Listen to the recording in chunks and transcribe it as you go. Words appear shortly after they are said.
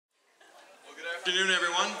Good afternoon,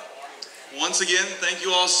 everyone. Once again, thank you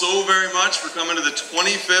all so very much for coming to the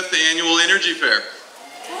 25th Annual Energy Fair.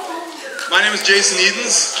 My name is Jason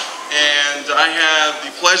Edens, and I have the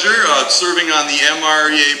pleasure of serving on the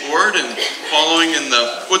MREA board and following in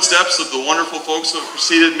the footsteps of the wonderful folks who have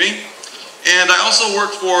preceded me. And I also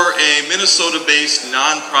work for a Minnesota-based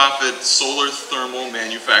nonprofit solar thermal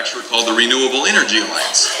manufacturer called the Renewable Energy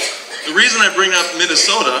Alliance. The reason I bring up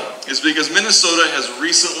Minnesota is because Minnesota has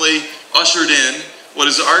recently ushered in what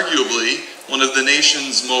is arguably one of the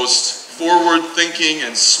nation's most forward-thinking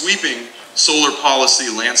and sweeping solar policy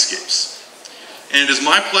landscapes. And it is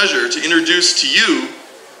my pleasure to introduce to you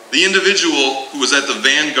the individual who was at the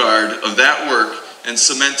vanguard of that work and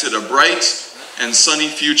cemented a bright and sunny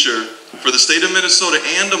future for the state of Minnesota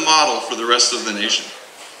and a model for the rest of the nation.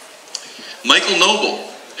 Michael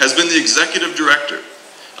Noble has been the executive director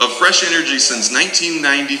of Fresh Energy since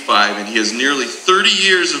 1995, and he has nearly 30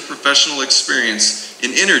 years of professional experience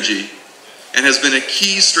in energy and has been a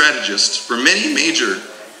key strategist for many major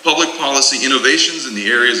public policy innovations in the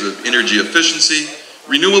areas of energy efficiency,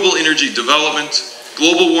 renewable energy development,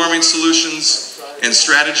 global warming solutions, and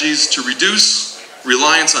strategies to reduce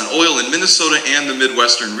reliance on oil in Minnesota and the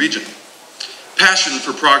Midwestern region. Passion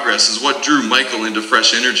for progress is what drew Michael into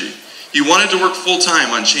Fresh Energy. He wanted to work full-time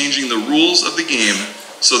on changing the rules of the game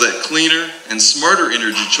so that cleaner and smarter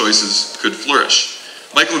energy choices could flourish.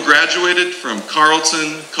 Michael graduated from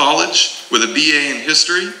Carleton College with a BA in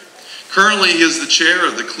history. Currently, he is the chair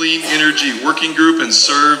of the Clean Energy Working Group and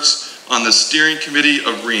serves on the steering committee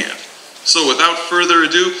of REAN. So without further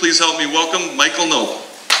ado, please help me welcome Michael Noble.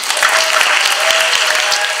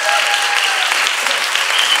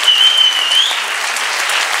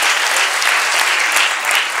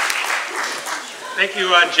 Thank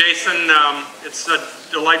you, Jason. It's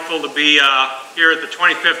delightful to be here at the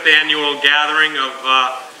 25th annual gathering of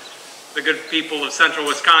the good people of central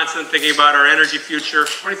Wisconsin thinking about our energy future.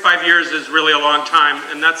 25 years is really a long time,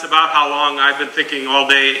 and that's about how long I've been thinking all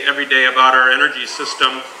day, every day about our energy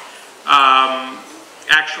system.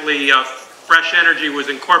 Actually, Fresh Energy was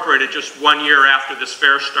incorporated just 1 year after this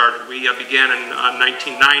fair started. We began in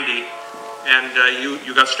 1990, and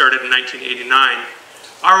you got started in 1989.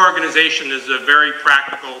 Our organization is a very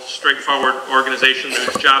practical, straightforward organization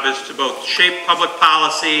whose job is to both shape public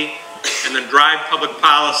policy and then drive public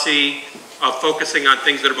policy, focusing on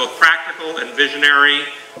things that are both practical and visionary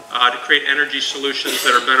to create energy solutions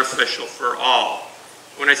that are beneficial for all.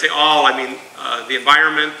 When I say all, I mean the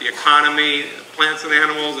environment, the economy, the plants and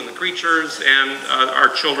animals and the creatures, and our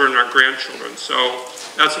children and our grandchildren. So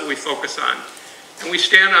that's what we focus on. And we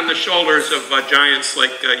stand on the shoulders of giants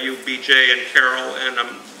like you, BJ, and Carol, and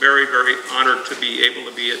I'm very, very honored to be able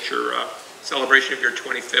to be at your celebration of your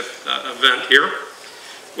 25th event here.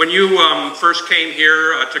 When you first came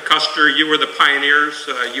here to Custer, you were the pioneers.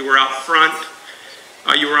 You were out front.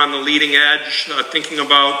 You were on the leading edge, thinking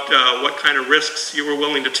about what kind of risks you were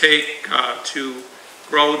willing to take to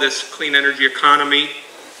grow this clean energy economy.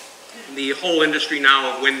 The whole industry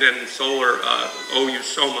now of wind and solar owe you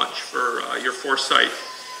so much for your foresight.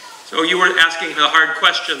 So you were asking the hard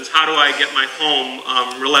questions: how do I get my home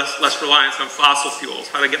less reliance on fossil fuels?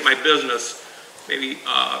 How do I get my business maybe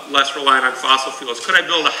less reliant on fossil fuels? Could I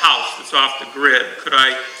build a house that's off the grid? Could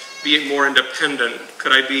I be more independent?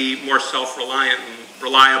 Could I be more self-reliant and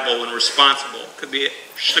reliable and responsible? Could be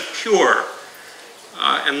secure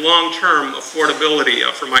and long-term affordability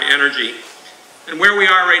for my energy? And where we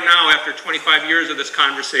are right now, after 25 years of this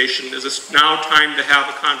conversation, is it's now time to have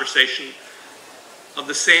a conversation of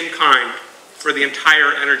the same kind for the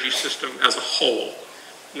entire energy system as a whole.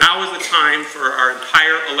 Now is the time for our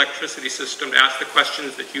entire electricity system to ask the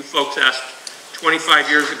questions that you folks asked 25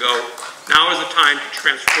 years ago. Now is the time to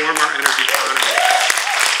transform our energy economy.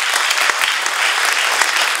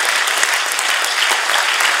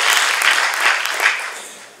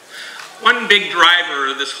 One big driver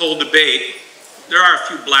of this whole debate, there are a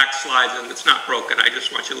few black slides and it's not broken. I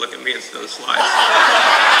just want you to look at me instead of the slides.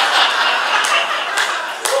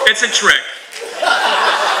 It's a trick.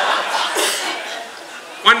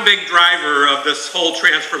 One big driver of this whole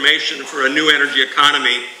transformation for a new energy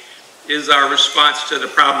economy is our response to the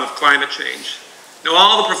problem of climate change. Now,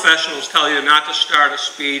 all the professionals tell you not to start a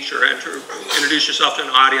speech or introduce yourself to an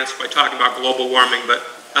audience by talking about global warming, but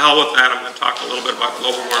the hell with that, I'm going to talk a little bit about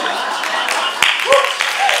global warming.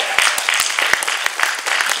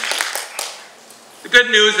 The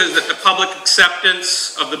good news is that the public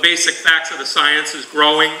acceptance of the basic facts of the science is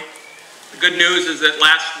growing. The good news is that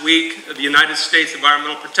last week, the United States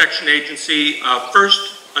Environmental Protection Agency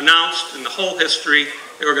first announced in the whole history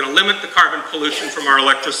they were going to limit the carbon pollution from our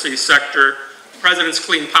electricity sector President's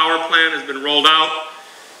Clean Power Plan has been rolled out.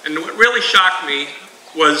 And what really shocked me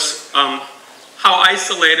was how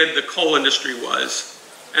isolated the coal industry was,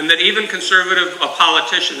 and that even conservative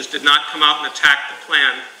politicians did not come out and attack the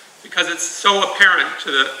plan, because it's so apparent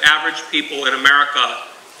to the average people in America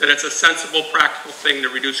that it's a sensible, practical thing to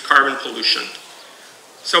reduce carbon pollution.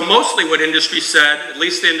 So mostly what industry said, at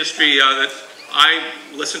least the industry that I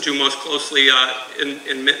listen to most closely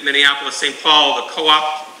in Minneapolis, St. Paul, the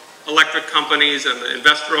co-op electric companies and the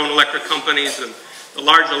investor-owned electric companies and the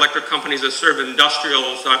large electric companies that serve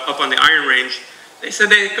industrials up on the Iron Range, they said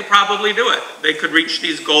they could probably do it. They could reach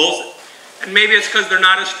these goals, and maybe it's because they're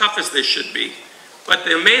not as tough as they should be. But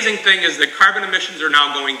the amazing thing is that carbon emissions are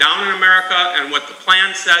now going down in America, and what the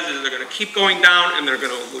plan says is they're going to keep going down, and they're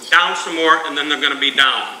going to go down some more, and then they're going to be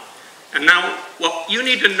down. And now what you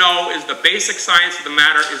need to know is the basic science of the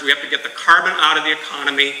matter is we have to get the carbon out of the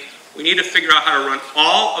economy. We need to figure out how to run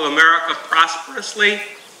all of America prosperously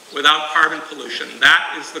without carbon pollution.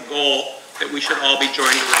 That is the goal that we should all be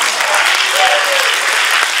joined around.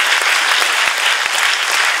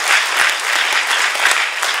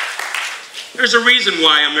 There's a reason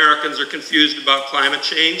why Americans are confused about climate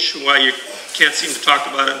change, why you can't seem to talk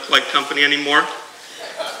about it in polite company anymore.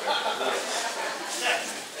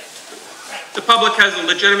 The public has a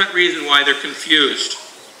legitimate reason why they're confused.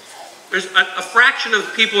 There's a fraction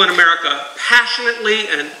of people in America passionately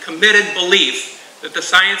and committed belief that the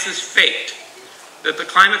science is faked, that the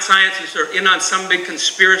climate scientists are in on some big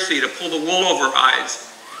conspiracy to pull the wool over our eyes.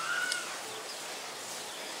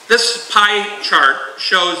 This pie chart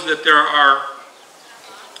shows that there are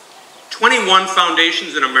 21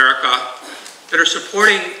 foundations in America that are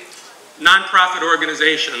supporting nonprofit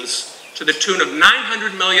organizations to the tune of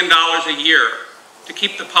 $900 million a year to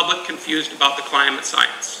keep the public confused about the climate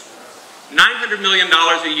science. $900 million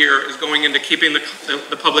a year is going into keeping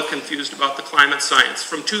the public confused about the climate science.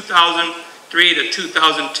 From 2003 to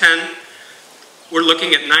 2010, we're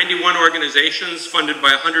looking at 91 organizations funded by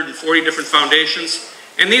 140 different foundations.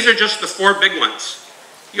 And these are just the 4 big ones.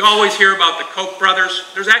 You always hear about the Koch brothers.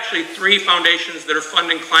 There's actually 3 foundations that are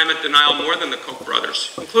funding climate denial more than the Koch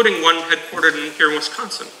brothers, including one headquartered here in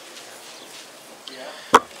Wisconsin.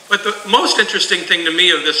 But the most interesting thing to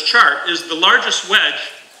me of this chart is the largest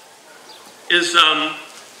wedge is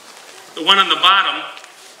the one on the bottom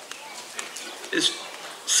is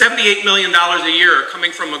 $78 million a year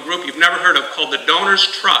coming from a group you've never heard of called the Donors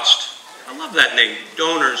Trust. I love that name,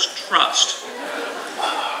 Donors Trust.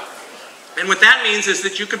 And what that means is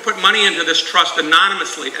that you can put money into this trust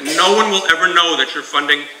anonymously and no one will ever know that you're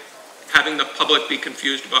funding having the public be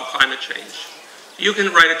confused about climate change. You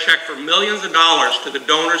can write a check for millions of dollars to the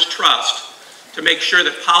Donors Trust to make sure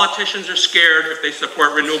that politicians are scared if they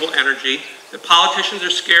support renewable energy, that politicians are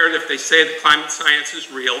scared if they say that climate science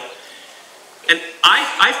is real. And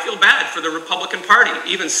I feel bad for the Republican Party.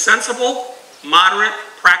 Even sensible, moderate,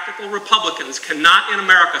 practical Republicans cannot in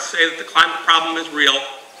America say that the climate problem is real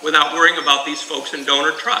without worrying about these folks in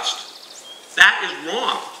Donor Trust. That is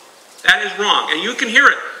wrong. That is wrong. And you can hear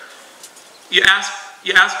it. You ask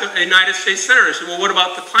a United States Senator, say, well, what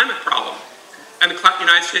about the climate problem? And the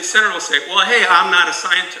United States Senator will say, well, hey, I'm not a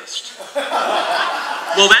scientist.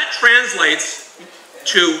 Well, that translates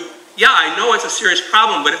to, yeah, I know it's a serious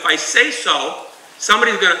problem, but if I say so,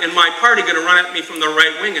 somebody's in my party going to run at me from the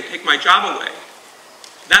right wing and take my job away.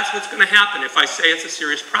 That's what's going to happen if I say it's a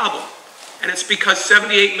serious problem. And it's because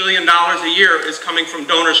 $78 million a year is coming from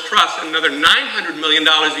Donors Trust and another $900 million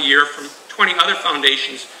a year from 20 other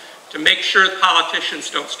foundations to make sure politicians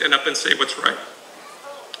don't stand up and say what's right.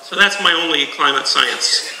 So that's my only climate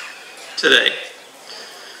science today.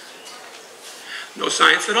 No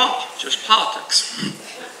science at all, just politics.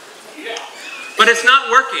 But it's not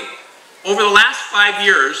working. Over the last 5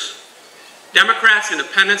 years, Democrats,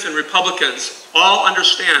 Independents, and Republicans all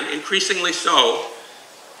understand, increasingly so,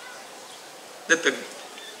 that the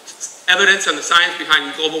evidence and the science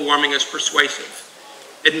behind global warming is persuasive.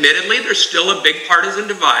 Admittedly, there's still a big partisan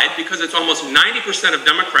divide because it's almost 90% of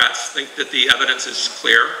Democrats think that the evidence is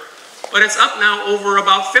clear, but it's up now over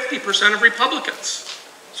about 50% of Republicans.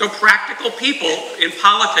 So practical people in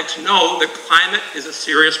politics know that climate is a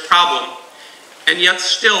serious problem, and yet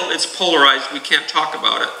still it's polarized. We can't talk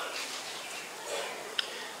about it.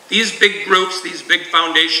 These big groups, these big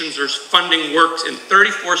foundations are funding works in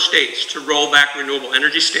 34 states to roll back renewable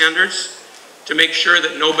energy standards, to make sure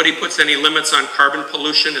that nobody puts any limits on carbon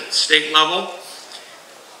pollution at the state level,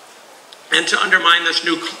 and to undermine this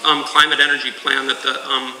new climate energy plan that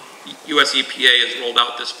the US EPA has rolled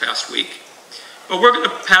out this past week. But we're going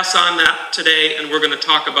to pass on that today, and we're going to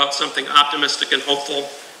talk about something optimistic and hopeful,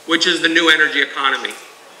 which is the new energy economy.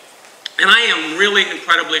 And I am really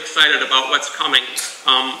incredibly excited about what's coming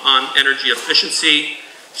on energy efficiency,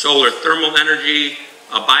 solar thermal energy,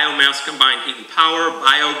 biomass combined heat and power,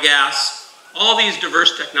 biogas. All these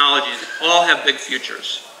diverse technologies all have big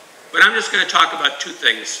futures. But I'm just going to talk about two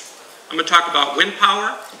things. I'm going to talk about wind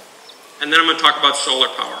power, and then I'm going to talk about solar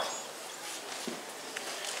power.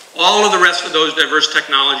 All of the rest of those diverse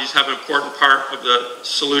technologies have an important part of the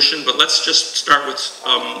solution, but let's just start with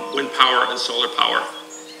wind power and solar power.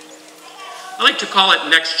 I like to call it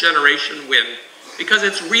next generation wind because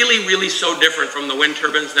it's really, really so different from the wind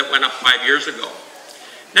turbines that went up 5 years ago.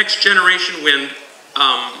 Next generation wind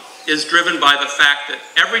is driven by the fact that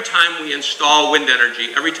every time we install wind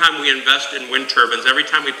energy, every time we invest in wind turbines, every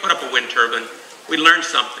time we put up a wind turbine, we learn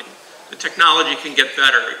something. The technology can get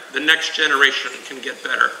better. The next generation can get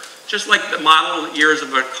better. Just like the model years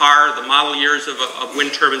of a car, the model years of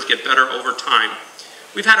wind turbines get better over time.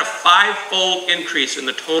 We've had a 5-fold increase in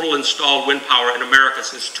the total installed wind power in America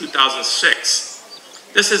since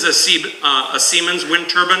 2006. This is a Siemens wind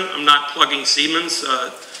turbine. I'm not plugging Siemens.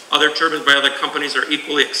 Other turbines by other companies are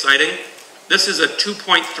equally exciting. This is a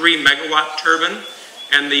 2.3 megawatt turbine,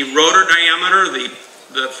 and the rotor diameter,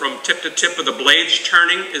 from tip to tip of the blades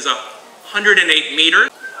turning, is 108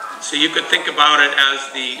 meters. So you could think about it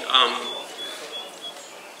as the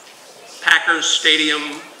Packers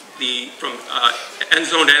Stadium, from end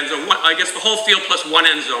zone to end zone. I guess the whole field plus one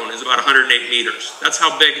end zone is about 108 meters. That's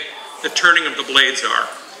how big the turning of the blades are.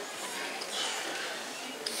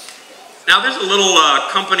 Now there's a little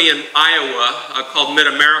company in Iowa called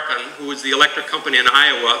Mid-American, who is the electric company in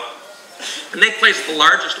Iowa, and they placed the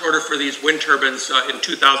largest order for these wind turbines in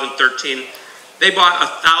 2013. They bought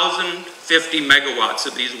 1,050 megawatts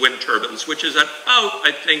of these wind turbines, which is about,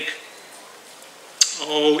 I think,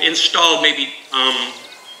 installed maybe,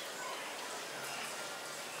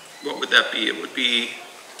 what would that be? It would be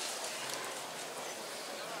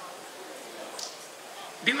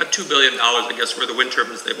about $2 billion, I guess, were the wind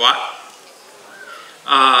turbines they bought.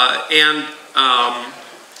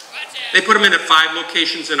 They put them in at 5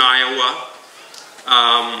 locations in Iowa.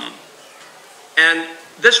 And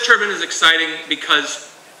this turbine is exciting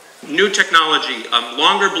because new technology,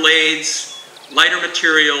 longer blades, lighter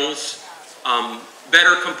materials,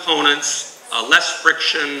 better components, less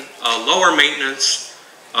friction, lower maintenance,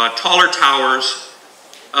 taller towers.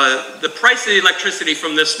 The price of the electricity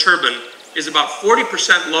from this turbine is about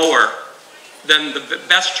 40% lower than the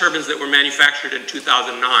best turbines that were manufactured in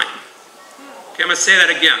 2009. Okay, I'm going to say that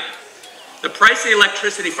again. The price of the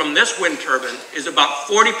electricity from this wind turbine is about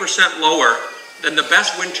 40% lower than the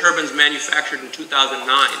best wind turbines manufactured in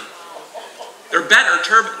 2009. They're better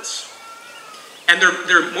turbines. And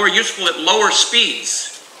they're more useful at lower speeds.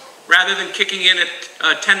 Rather than kicking in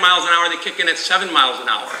at 10 miles an hour, they kick in at 7 miles an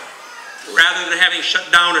hour. Rather than having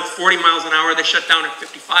shut down at 40 miles an hour, they shut down at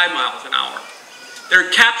 55 miles an hour.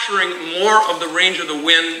 They're capturing more of the range of the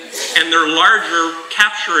wind, and they're larger,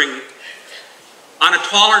 capturing on a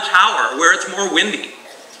taller tower where it's more windy.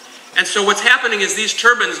 And so what's happening is these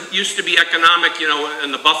turbines used to be economic, you know,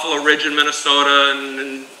 in the Buffalo Ridge in Minnesota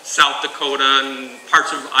and South Dakota and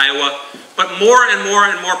parts of Iowa. But more and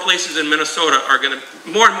more places in Minnesota are going to,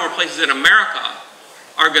 more and more places in America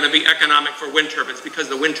are going to be economic for wind turbines because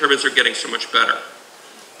the wind turbines are getting so much better.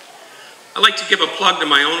 I'd like to give a plug to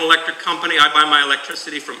my own electric company. I buy my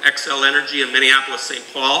electricity from XL Energy in Minneapolis, St.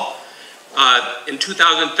 Paul. In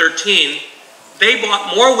 2013, they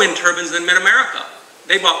bought more wind turbines than Mid-America.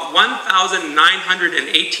 They bought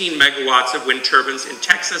 1,918 megawatts of wind turbines in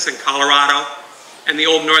Texas and Colorado, and the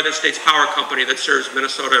old Northern States Power Company that serves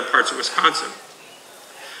Minnesota and parts of Wisconsin.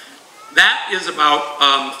 That is about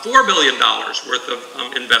 $4 billion worth of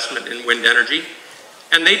investment in wind energy,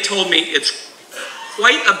 and they told me it's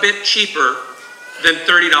quite a bit cheaper than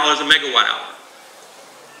 $30 a megawatt hour.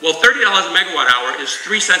 Well, $30 a megawatt hour is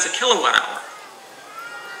 3 cents a kilowatt hour.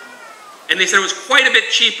 And they said it was quite a bit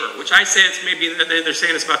cheaper, which I say it's maybe, they're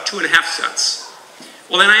saying it's about 2.5 cents.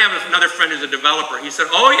 Well, then I have another friend who's a developer. He said,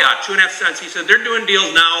 oh yeah, 2.5 cents. He said, they're doing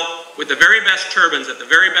deals now with the very best turbines at the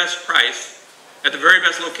very best price, at the very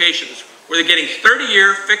best locations, where they're getting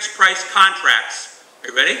 30-year fixed price contracts, are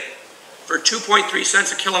you ready? For 2.3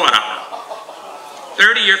 cents a kilowatt hour.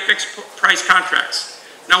 30-year fixed price contracts.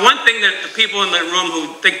 Now, one thing that the people in the room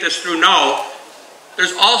who think this through know,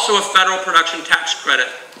 there's also a federal production tax credit.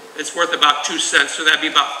 It's worth about 2 cents, so that'd be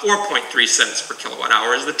about 4.3 cents per kilowatt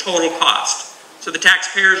hour is the total cost. So the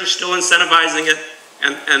taxpayers are still incentivizing it,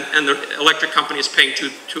 and the electric company is paying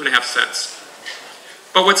 2.5 cents.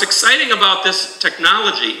 But what's exciting about this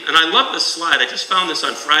technology, and I love this slide, I just found this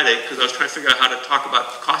on Friday because I was trying to figure out how to talk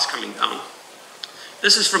about costs coming down.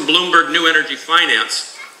 This is from Bloomberg New Energy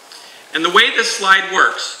Finance. And the way this slide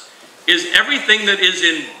works is everything that is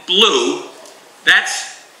in blue,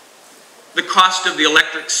 that's the cost of the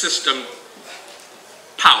electric system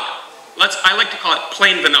power. I like to call it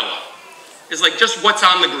plain vanilla. It's like just what's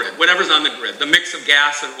on the grid, whatever's on the grid. The mix of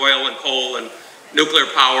gas and oil and coal and nuclear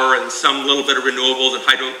power and some little bit of renewables and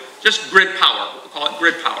hydro, just grid power. We'll call it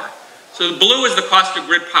grid power. So the blue is the cost of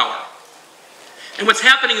grid power. And what's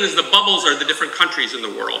happening is the bubbles are the different countries in the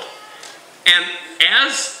world. And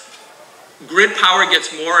as grid power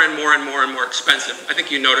gets more and more and more and more expensive, I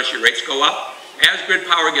think you notice your rates go up. As grid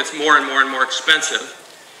power gets more and more and more expensive,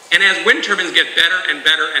 and as wind turbines get better and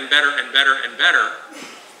better and better and better and better,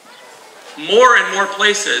 more and more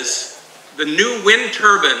places, the new wind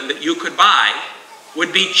turbine that you could buy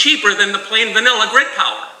would be cheaper than the plain vanilla grid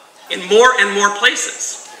power in more and more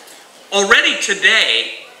places. Already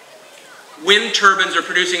today, wind turbines are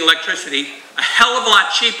producing electricity a hell of a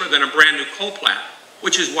lot cheaper than a brand new coal plant,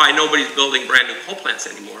 which is why nobody's building brand new coal plants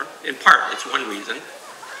anymore. In part, it's one reason.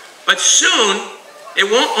 But soon, it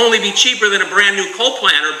won't only be cheaper than a brand new coal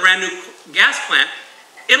plant or a brand new gas plant,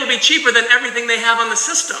 it'll be cheaper than everything they have on the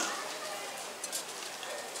system.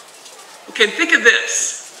 Okay, think of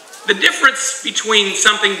this. The difference between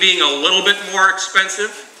something being a little bit more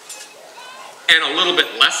expensive and a little bit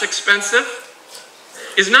less expensive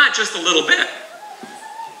is not just a little bit.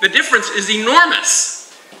 The difference is enormous.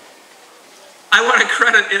 I want to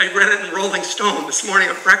credit, I read it in Rolling Stone this morning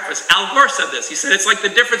at breakfast. Al Gore said this. He said it's like the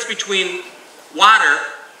difference between water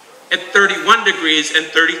at 31 degrees and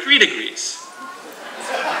 33 degrees.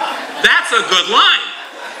 That's a good line.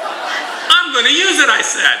 I'm going to use it, I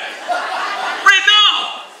said. Right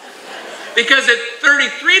now. Because at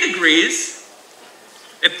 33 degrees,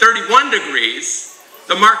 at 31 degrees,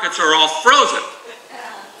 the markets are all frozen.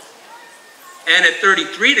 And at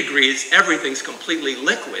 33 degrees, everything's completely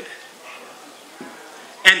liquid.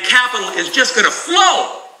 And capital is just going to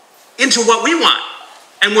flow into what we want.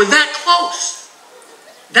 And we're that close.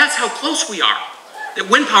 That's how close we are. That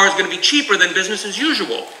wind power is going to be cheaper than business as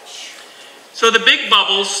usual. So the big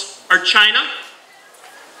bubbles are China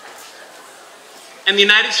and the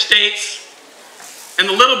United States, and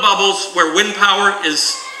the little bubbles where wind power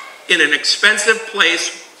is in an expensive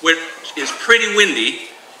place which is pretty windy,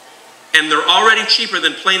 and they're already cheaper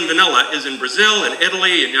than plain vanilla, is in Brazil and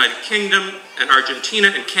Italy and United Kingdom and Argentina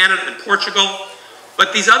and Canada and Portugal.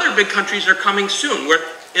 But these other big countries are coming soon where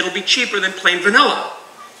it'll be cheaper than plain vanilla.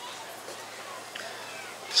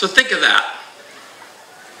 So think of that.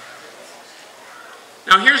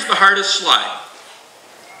 Now here's the hardest slide.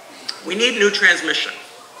 We need new transmission.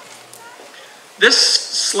 This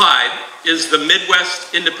slide is the Mid-America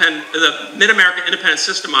Independent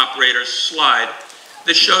System Operators slide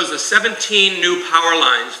that shows the 17 new power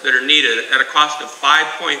lines that are needed at a cost of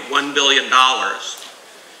 $5.1 billion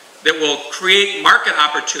that will create market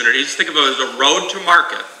opportunities. Think of it as a road to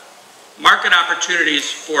market. Market opportunities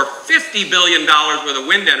for $50 billion worth of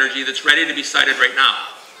wind energy that's ready to be sited right now.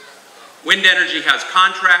 Wind energy has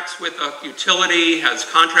contracts with a utility, has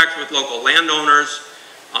contracts with local landowners,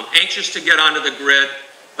 anxious to get onto the grid,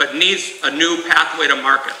 but needs a new pathway to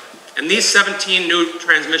market. And these 17 new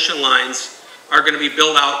transmission lines are going to be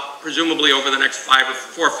built out presumably over the next 4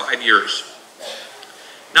 or 5 years.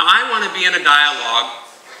 Now I want to be in a dialogue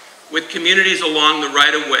with communities along the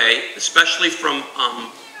right-of-way, especially from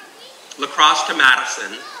La Crosse to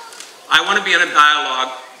Madison. I want to be in a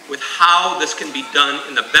dialogue with how this can be done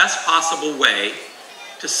in the best possible way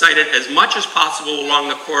to site it as much as possible along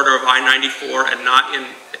the corridor of I-94 and not in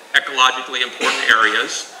ecologically important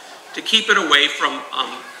areas, to keep it away from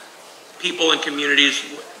people and communities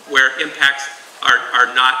where impacts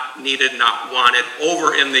are not needed, not wanted,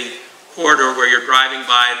 over in the corridor where you're driving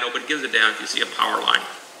by and nobody gives a damn if you see a power line.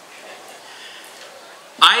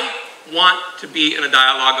 I want to be in a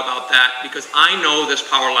dialogue about that because I know this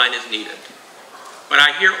power line is needed. But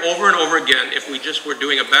I hear over and over again, if we just were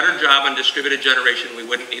doing a better job on distributed generation, we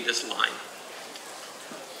wouldn't need this line.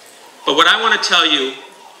 But what I want to tell you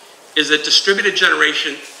is that distributed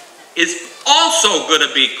generation is also going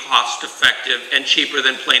to be cost effective and cheaper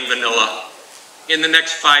than plain vanilla in the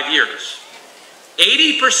next 5 years.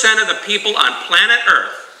 80% of the people on planet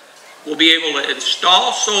Earth will be able to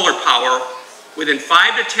install solar power within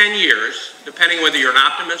 5 to 10 years, depending whether you're an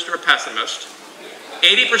optimist or a pessimist.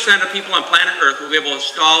 80% of people on planet Earth will be able to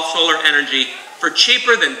install solar energy for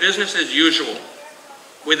cheaper than business as usual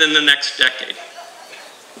within the next decade.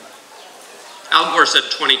 Al Gore said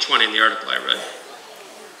 2020 in the article I read.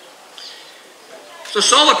 So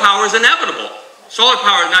solar power is inevitable. Solar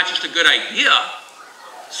power is not just a good idea.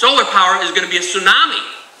 Solar power is going to be a tsunami.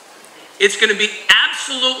 It's going to be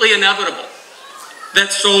absolutely inevitable.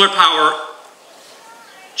 that solar power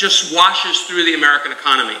just washes through the American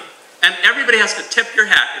economy. And everybody has to tip your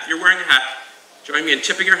hat. If you're wearing a hat, join me in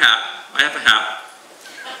tipping your hat. I have a hat.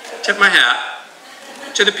 Tip my hat.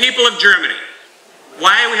 To the people of Germany.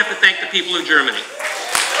 Why do we have to thank the people of Germany?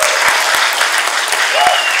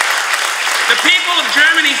 The people of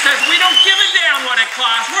Germany says, we don't give a damn what it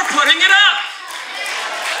costs, we're putting it up.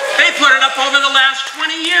 They put it up over the last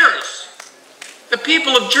 20 years. The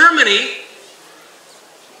people of Germany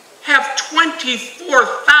have 24,000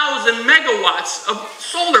 megawatts of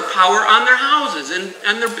solar power on their houses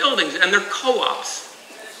and their buildings and their co-ops.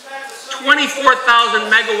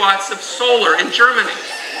 24,000 megawatts of solar in Germany.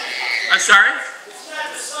 I'm sorry?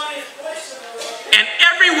 And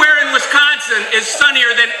everywhere in Wisconsin is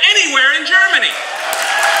sunnier than anywhere in Germany.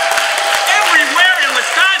 Everywhere in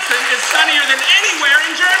Wisconsin is sunnier than anywhere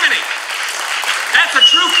in Germany. That's a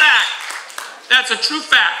true fact. That's a true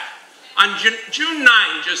fact. On June 9,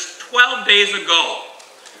 just 12 days ago,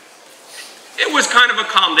 it was kind of a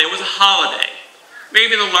calm day. It was a holiday.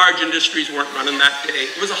 Maybe the large industries weren't running that day.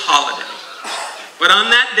 It was a holiday. But on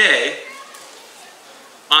that day,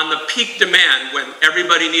 on the peak demand, when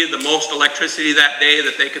everybody needed the most electricity that day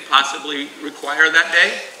that they could possibly require that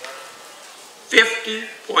day,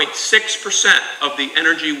 50.6% of the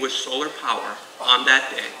energy was solar power on that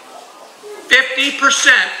day. 50%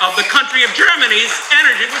 of the country of Germany's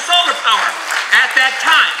energy was solar power at that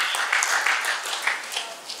time.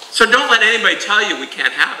 So don't let anybody tell you we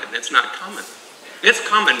can't have it and it's not coming. It's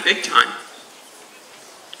coming big time.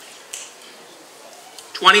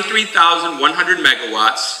 23,100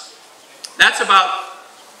 megawatts. That's about,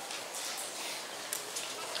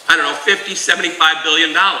 I don't know, $50, $75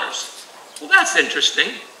 billion. Well, that's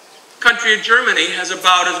interesting. The country of Germany has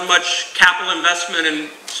about as much capital investment in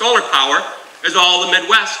solar power as all the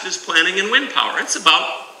Midwest is planning in wind power. It's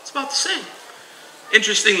about the same.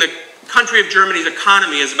 Interesting, the country of Germany's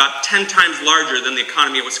economy is about 10 times larger than the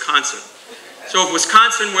economy of Wisconsin. So if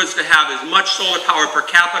Wisconsin was to have as much solar power per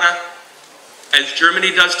capita as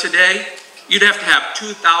Germany does today, you'd have to have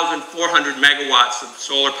 2,400 megawatts of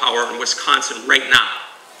solar power in Wisconsin right now.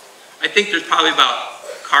 I think there's probably about,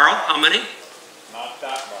 Carl, how many? Not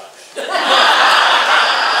that much.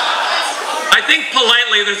 I think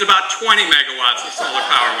politely there's about 20 megawatts of solar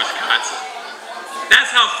power in Wisconsin.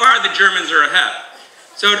 That's how far the Germans are ahead.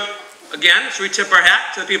 So again, should we tip our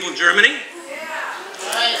hat to the people of Germany?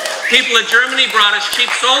 People of Germany brought us cheap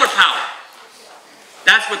solar power.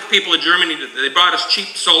 That's what the people of Germany did. They brought us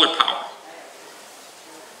cheap solar power.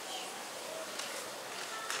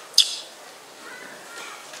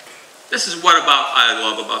 This is what I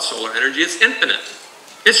love about solar energy. It's infinite.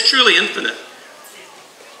 It's truly infinite.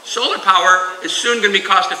 Solar power is soon going to be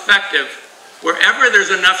cost effective wherever there's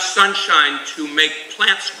enough sunshine to make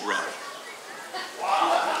plants grow.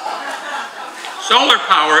 Solar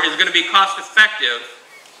power is going to be cost effective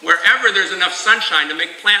wherever there's enough sunshine to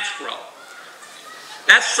make plants grow.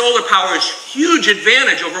 That solar power's huge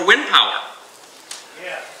advantage over wind power.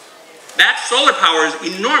 That solar power's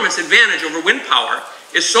enormous advantage over wind power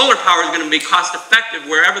is solar power is going to be cost effective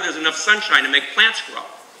wherever there's enough sunshine to make plants grow.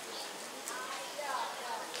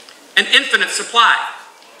 An infinite supply.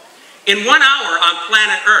 In 1 hour on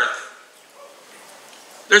planet Earth,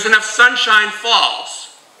 there's enough sunshine falls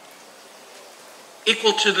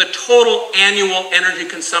equal to the total annual energy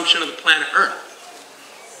consumption of the planet Earth.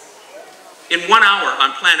 In 1 hour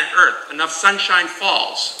on planet Earth, enough sunshine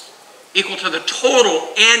falls equal to the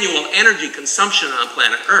total annual energy consumption on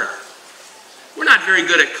planet Earth. We're not very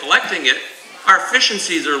good at collecting it. Our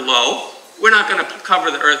efficiencies are low. We're not going to cover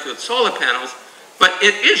the Earth with solar panels, but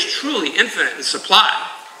it is truly infinite in supply.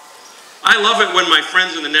 I love it when my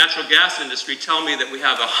friends in the natural gas industry tell me that we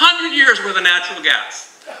have 100 years worth of natural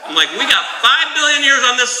gas. I'm like, we got 5 billion years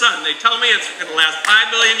on this sun. They tell me it's going to last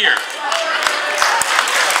 5 billion years.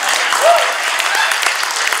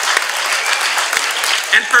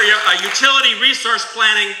 And for utility resource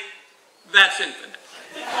planning, that's infinite.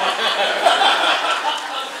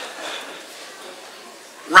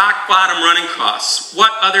 Rock bottom running costs.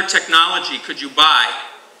 What other technology could you buy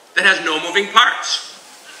that has no moving parts?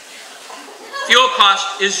 Fuel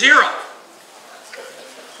cost is zero.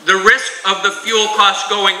 The risk of the fuel cost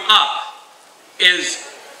going up is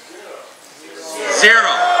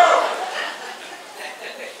zero.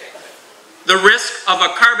 The risk of a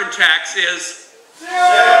carbon tax is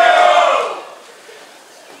zero.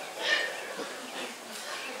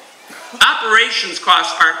 Operations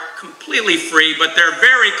costs aren't completely free, but they're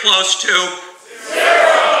very close to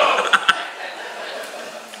zero.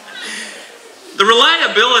 The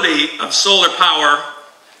reliability of solar power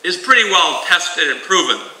is pretty well tested and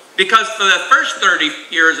proven Because for the first 30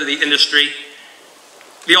 years of the industry,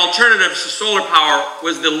 the alternative to solar power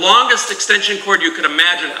was the longest extension cord you could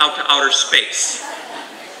imagine out to outer space.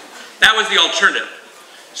 That was the alternative.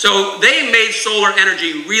 So they made solar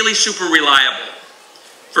energy really super reliable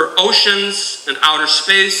for oceans and outer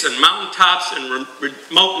space and mountaintops and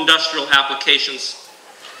remote industrial applications.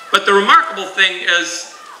 But the remarkable thing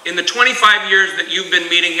is, in the 25 years that you've been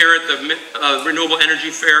meeting here at the Renewable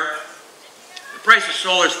Energy Fair, the price of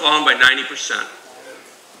solar has fallen by 90%.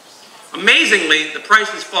 Amazingly, the price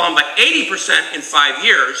has fallen by 80% in 5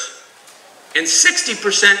 years and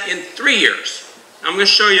 60% in 3 years. I'm going to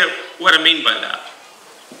show you what I mean by that.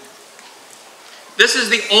 This is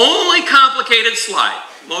the only complicated slide.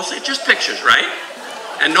 Mostly just pictures, right?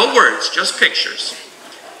 And no words, just pictures.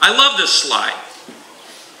 I love this slide.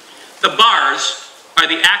 The bars are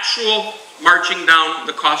the actual marching down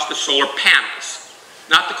the cost of solar panels.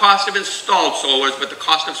 Not the cost of installed solars, but the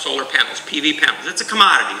cost of solar panels, PV panels. It's a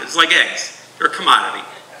commodity. It's like eggs. They're a commodity.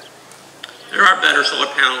 There are better solar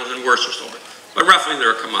panels and worse solar, but roughly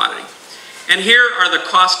they're a commodity. And here are the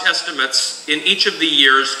cost estimates in each of the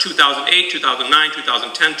years, 2008, 2009,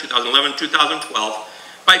 2010, 2011,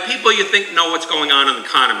 2012, by people you think know what's going on in the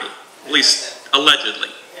economy, at least allegedly.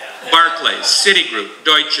 Barclays, Citigroup,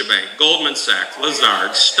 Deutsche Bank, Goldman Sachs,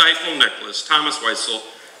 Lazard, Stifel Nicholas, Thomas Weissel,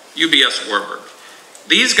 UBS Warburg.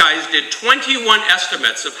 These guys did 21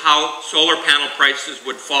 estimates of how solar panel prices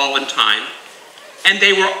would fall in time, and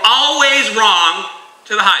they were always wrong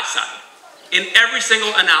to the high side in every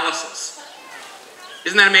single analysis.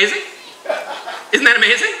 Isn't that amazing? Isn't that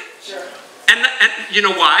amazing? Sure. And you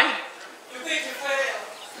know why? You think you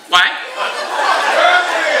failed. Why?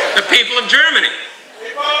 The people of Germany. They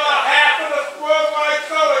bought out half of the worldwide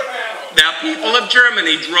solar panels. The people of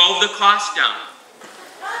Germany drove the cost down.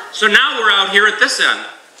 So now we're out here at this end.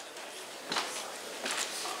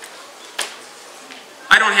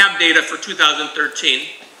 I don't have data for 2013,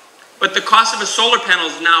 but the cost of a solar panel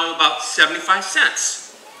is now about 75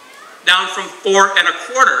 cents, down from 4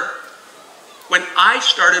 1/4 when I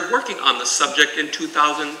started working on the subject in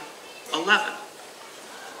 2011.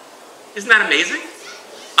 Isn't that amazing?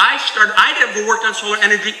 I never worked on solar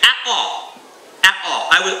energy at all. At all.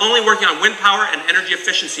 I was only working on wind power and energy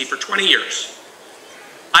efficiency for 20 years.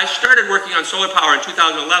 I started working on solar power in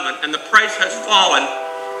 2011, and the price has fallen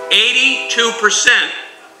 82%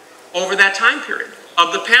 over that time period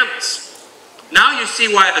of the panels. Now you see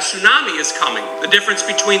why a tsunami is coming. The difference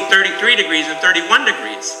between 33 degrees and 31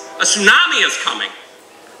 degrees. A tsunami is coming.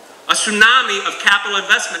 A tsunami of capital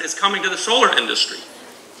investment is coming to the solar industry.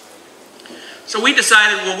 So we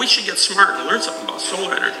decided, well, we should get smart and learn something about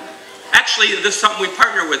solar energy. Actually, this is something we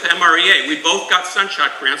partner with MREA. We both got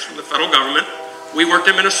Sunshot grants from the federal government. We worked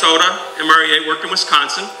in Minnesota, MREA worked in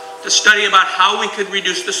Wisconsin, to study about how we could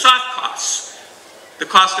reduce the soft costs. The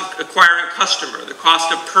cost of acquiring a customer, the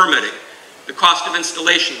cost of permitting, the cost of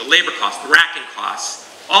installation, the labor costs, the racking costs,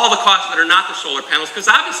 all the costs that are not the solar panels, because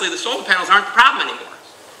obviously the solar panels aren't the problem anymore.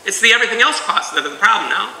 It's the everything else costs that are the problem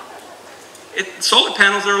now. Solar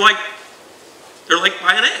panels are like, they're like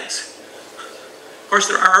buying eggs. Of course,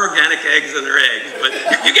 there are organic eggs and they're eggs, but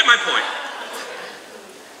you get my point.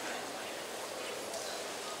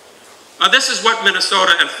 Now, this is what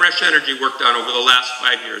Minnesota and Fresh Energy worked on over the last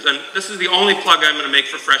 5 years, and this is the only plug I'm going to make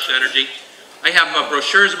for Fresh Energy. I have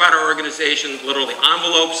brochures about our organization, literally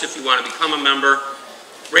envelopes if you want to become a member,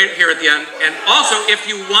 right here at the end. And also, if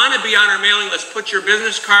you want to be on our mailing list, put your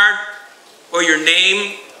business card or your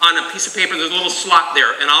name on a piece of paper. There's a little slot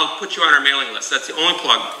there, and I'll put you on our mailing list. That's the only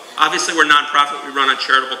plug. Obviously, we're nonprofit. We run on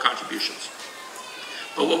charitable contributions.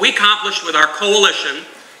 But what we accomplished with our coalition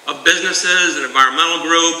of businesses and environmental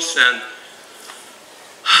groups and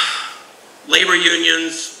labor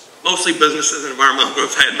unions, mostly businesses and environmental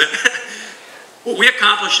groups, I admit. What we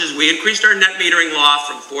accomplished is we increased our net metering law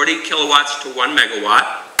from 40 kilowatts to 1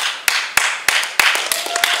 megawatt.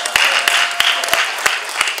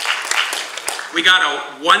 We got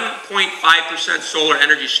a 1.5% solar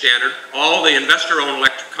energy standard. All the investor-owned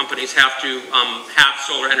electric companies have to have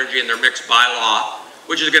solar energy in their mix by law,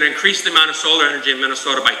 which is going to increase the amount of solar energy in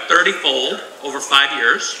Minnesota by 30-fold over 5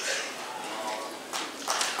 years.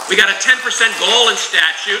 We got a 10% goal in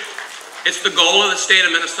statute. It's the goal of the state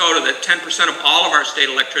of Minnesota that 10% of all of our state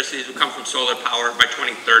electricity will come from solar power by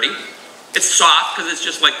 2030. It's soft because it's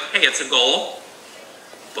just like, hey, it's a goal.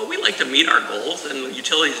 But we like to meet our goals, and the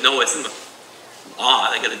utilities know it's in the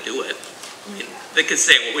law. They got to do it. I mean, they could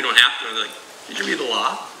say, well, we don't have to. And they're like, did you read the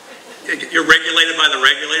law? You're regulated by the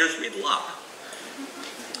regulators. Read the law.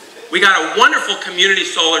 We got a wonderful community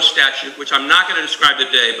solar statute, which I'm not going to describe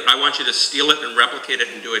today, but I want you to steal it and replicate it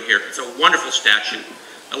and do it here. It's a wonderful statute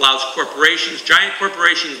allows corporations, giant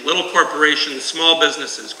corporations, little corporations, small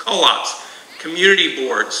businesses, co-ops, community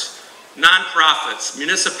boards, nonprofits,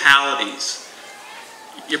 municipalities,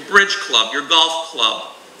 your bridge club, your golf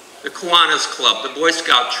club, the Kiwanis Club, the Boy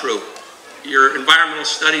Scout troop, your environmental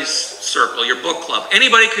studies circle, your book club.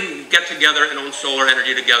 Anybody can get together and own solar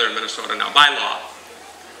energy together in Minnesota now, by law.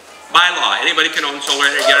 By law, anybody can own solar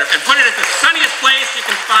energy together and put it at the sunniest place you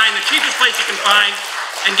can find, the cheapest place you can find,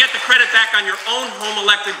 and get the credit back on your own home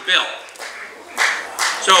electric bill.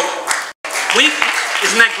 So,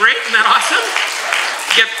 isn't that great? Isn't that awesome?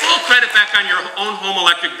 Get full credit back on your own home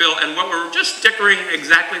electric bill, and what we're just dickering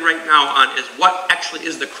exactly right now on is what actually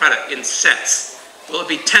is the credit in cents. Will it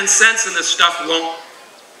be 10 cents and this stuff won't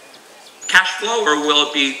cash flow, or will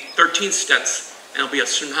it be 13 cents and it'll be a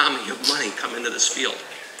tsunami of money come into this field?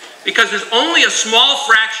 Because there's only a small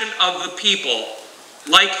fraction of the people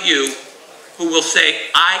like you who will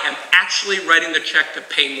say, I am actually writing the check to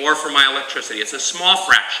pay more for my electricity. It's a small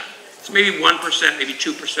fraction. It's maybe 1%, maybe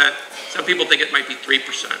 2%. Some people think it might be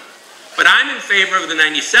 3%. But I'm in favor of the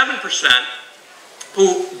 97%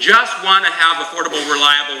 who just want to have affordable,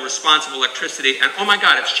 reliable, responsible electricity. And oh my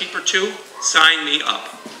God, it's cheaper too? Sign me up.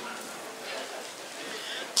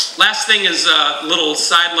 Last thing is a little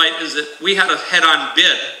sidelight is that we had a head-on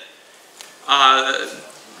bid.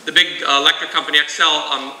 The big electric company, Xcel,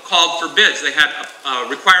 called for bids. They had a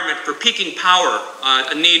requirement for peaking power,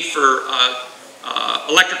 a need for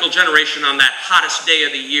electrical generation on that hottest day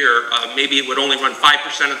of the year. Maybe it would only run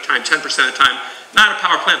 5% of the time, 10% of the time. Not a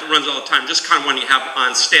power plant that runs all the time, just kind of one you have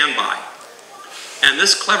on standby. And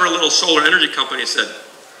this clever little solar energy company said,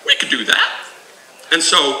 we could do that. And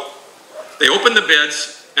so they opened the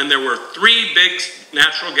bids, and there were 3 big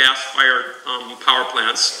natural gas-fired power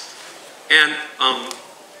plants and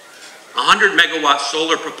 100 megawatt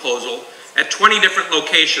solar proposal at 20 different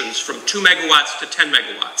locations from 2 megawatts to 10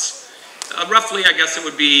 megawatts. Roughly, I guess it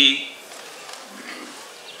would be,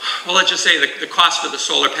 well, let's just say the cost of the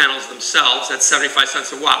solar panels themselves at 75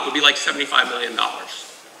 cents a watt would be like $75 million.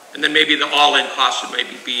 And then maybe the all-in cost would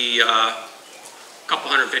maybe be a couple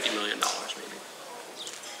 $150 million maybe.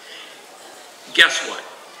 Guess what?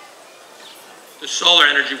 The solar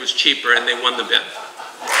energy was cheaper and they won the bid.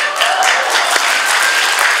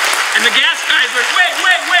 And the gas guys were, wait,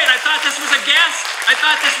 I thought this was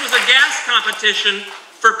a gas competition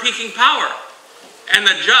for peaking power. And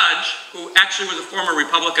the judge, who actually was a former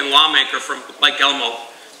Republican lawmaker from Lake Elmo,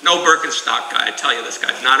 no Birkenstock guy, I tell you, this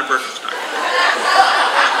guy's not a Birkenstock guy.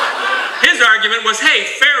 His argument was, hey,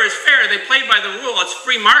 fair is fair. They played by the rule. It's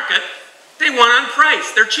free market. They won on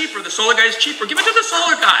price. They're cheaper. The solar guy's cheaper. Give it to the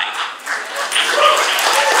solar guy.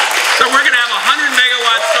 So we're going to have a 100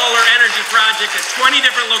 megawatt solar energy project at 20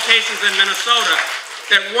 different locations in Minnesota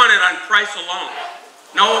that won it on price alone.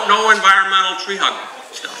 No environmental tree hugging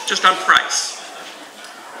stuff, just on price.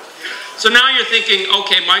 So now you're thinking,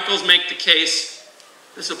 okay, Michael's make the case.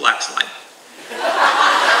 This is a black slide.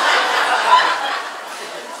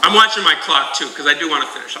 I'm watching my clock too, because I do want to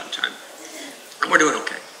finish on time. And we're doing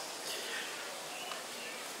okay.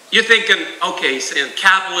 You're thinking, okay, saying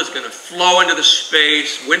capital is going to flow into the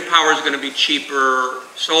space, wind power is going to be cheaper,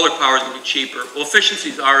 solar power is going to be cheaper. Well, efficiency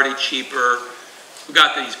is already cheaper. We've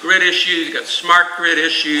got these grid issues, you've got smart grid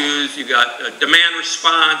issues, you've got demand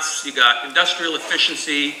response, you've got industrial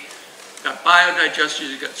efficiency, you've got biodigesters,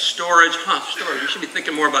 you've got storage. Storage, you should be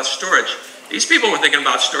thinking more about storage. These people were thinking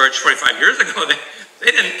about storage 25 years ago.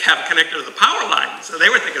 They didn't have a connector to the power line, so they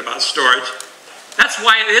were thinking about storage. That's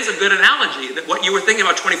why it is a good analogy, that what you were thinking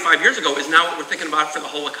about 25 years ago is now what we're thinking about for the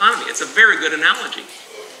whole economy. It's a very good analogy.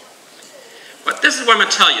 But this is what I'm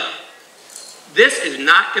going to tell you. This is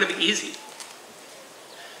not going to be easy.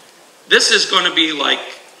 This is going to be like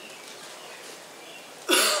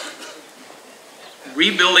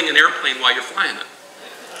rebuilding an airplane while you're flying it.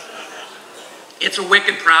 It's a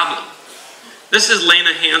wicked problem. This is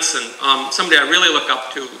Lena Hansen, somebody I really look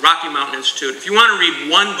up to, Rocky Mountain Institute. If you want to read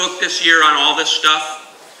one book this year on all this stuff,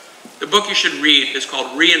 the book you should read is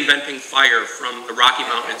called Reinventing Fire from the Rocky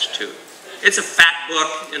Mountain Institute. It's a fat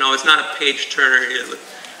book, you know, it's not a page turner,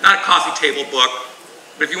 not a coffee table book.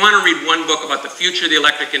 But if you want to read one book about the future of the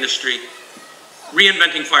electric industry,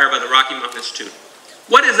 Reinventing Fire by the Rocky Mountain Institute.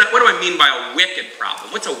 What is that? What do I mean by a wicked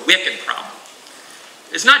problem? What's a wicked problem?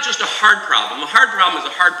 It's not just a hard problem. A hard problem is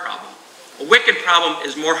a hard problem. A wicked problem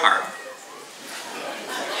is more hard.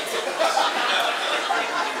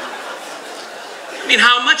 I mean,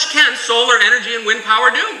 how much can solar energy and wind power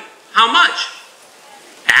do? How much?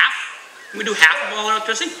 Half? Can we do half of all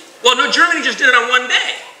electricity? Well, no, Germany just did it on one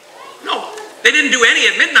day. No, they didn't do any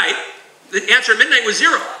at midnight. The answer at midnight was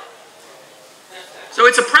 0. So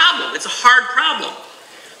it's a problem. It's a hard problem.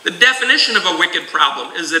 The definition of a wicked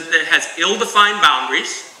problem is that it has ill-defined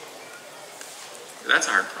boundaries. That's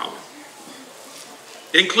a hard problem.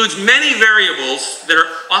 It includes many variables that are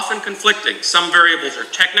often conflicting. Some variables are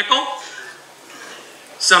technical,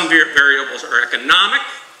 some variables are economic,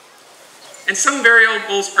 and some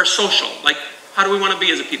variables are social, like how do we want to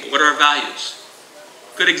be as a people? What are our values?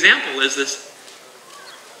 A good example is this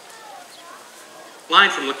line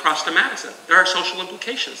from La Crosse to Madison. There are social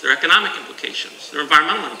implications, there are economic implications, there are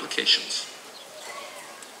environmental implications.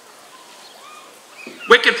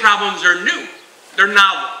 Wicked problems are new, they're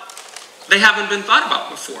novel. They haven't been thought about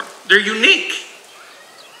before. They're unique.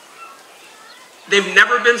 They've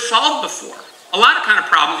never been solved before. A lot of kind of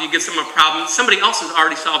problems, you get someone a problem, somebody else has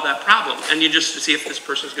already solved that problem, and you just see if this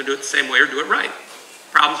person's going to do it the same way or do it right.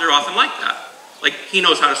 Problems are often like that. Like, he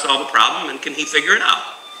knows how to solve a problem, and can he figure it out?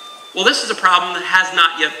 Well, this is a problem that has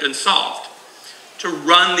not yet been solved. To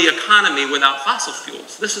run the economy without fossil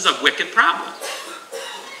fuels. This is a wicked problem.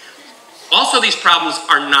 Also, these problems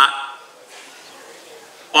are not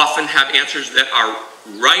often have answers that are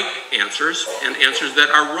right answers and answers that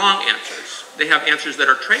are wrong answers. They have answers that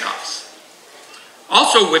are trade-offs.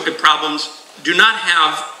 Also, wicked problems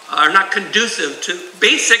are not conducive to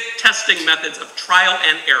basic testing methods of trial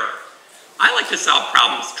and error. I like to solve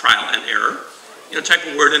problems trial and error. You know, type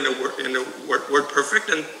a word in the word perfect,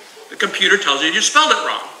 and the computer tells you spelled it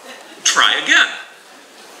wrong. Try again.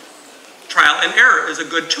 Trial and error is a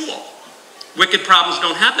good tool. Wicked problems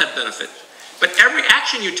don't have that benefit. But every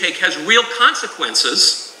action you take has real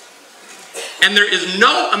consequences, and there is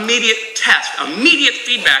no immediate test, immediate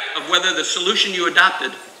feedback of whether the solution you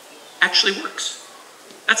adopted actually works.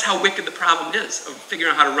 That's how wicked the problem is, of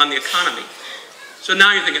figuring out how to run the economy. So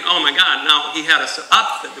now you're thinking, oh my God, now he had us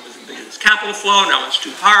up, that there was capital flow, now it's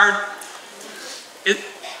too hard.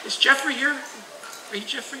 Is Jeffrey here? Are you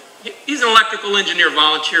Jeffrey? He's an electrical engineer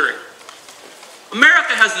volunteering.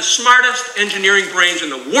 America has the smartest engineering brains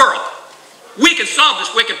in the world. We can solve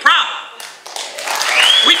this wicked problem.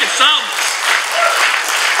 We can solve this.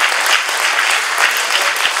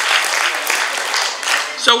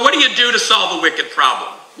 So what do you do to solve a wicked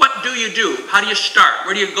problem? What do you do? How do you start?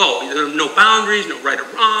 Where do you go? There are no boundaries, no right or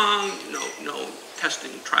wrong, no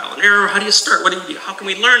testing, trial and error. How do you start? What do you do? How can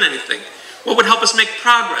we learn anything? What would help us make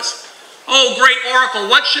progress? Oh, great Oracle,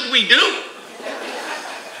 what should we do?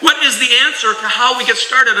 What is the answer to how we get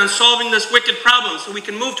started on solving this wicked problem so we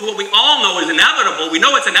can move to what we all know is inevitable? We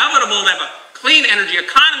know it's inevitable to have a clean energy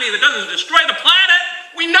economy that doesn't destroy the planet.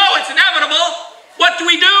 We know it's inevitable. What do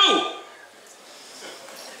we do?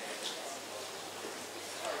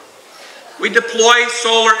 We deploy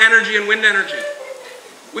solar energy and wind energy.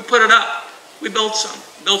 We put it up. We build some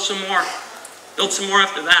more. Build some more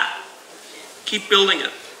after that. Keep building it.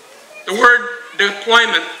 The word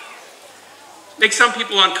deployment makes some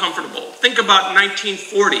people uncomfortable. Think about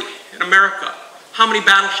 1940 in America. How many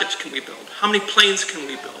battleships can we build? How many planes can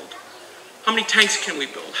we build? How many tanks can we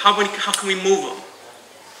build? How can we move them?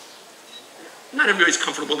 Not everybody's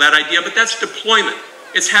comfortable with that idea, but that's deployment.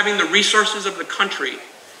 It's having the resources of the country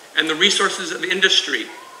and the resources of industry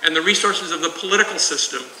and the resources of the political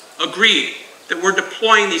system agreed that we're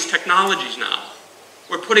deploying these technologies now.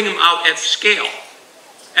 We're putting them out at scale,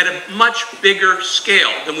 at a much bigger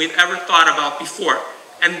scale than we've ever thought about before.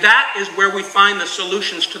 And that is where we find the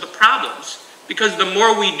solutions to the problems. Because the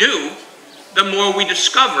more we do, the more we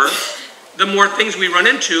discover, the more things we run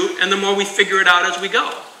into, and the more we figure it out as we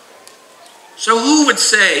go. So who would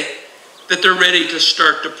say that they're ready to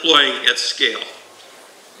start deploying at scale?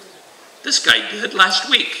 This guy did last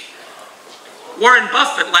week. Warren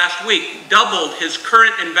Buffett last week doubled his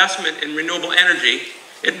current investment in renewable energy.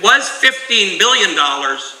 It was $15 billion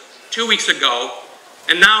 2 weeks ago,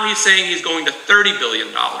 and now he's saying he's going to $30 billion.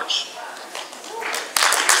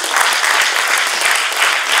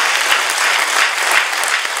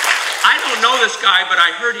 I don't know this guy, but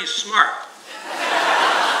I heard he's smart.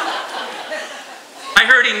 I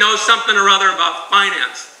heard he knows something or other about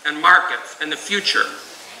finance and markets and the future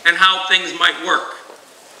and how things might work.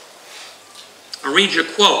 I'll read you a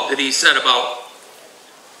quote that he said about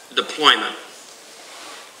deployment.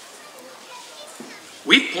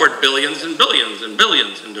 We've poured billions and billions and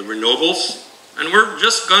billions into renewables, and we're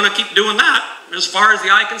just going to keep doing that as far as the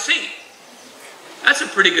eye can see. That's a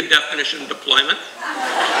pretty good definition of deployment.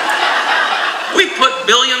 We put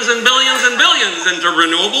billions and billions and billions into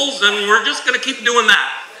renewables, and we're just going to keep doing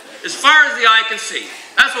that as far as the eye can see.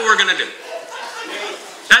 That's what we're going to do.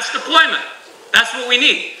 That's deployment. That's what we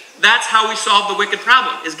need. That's how we solve the wicked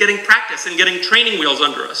problem, is getting practice and getting training wheels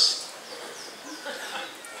under us.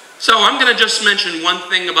 So I'm going to just mention one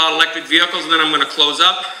thing about electric vehicles, and then I'm going to close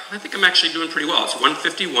up. I think I'm actually doing pretty well. It's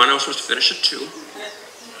 1:51. I was supposed to finish at 2.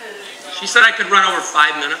 She said I could run over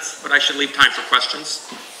 5 minutes, but I should leave time for questions.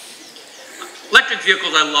 Electric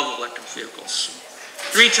vehicles, I love electric vehicles.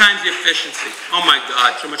 3 times the efficiency. Oh my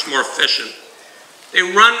God, so much more efficient. They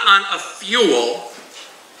run on a fuel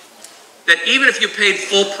that even if you paid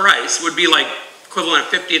full price would be like equivalent of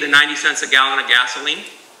 50 to 90 cents a gallon of gasoline.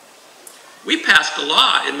 We passed a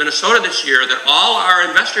law in Minnesota this year that all our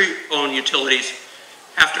investor-owned utilities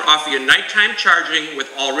have to offer you nighttime charging with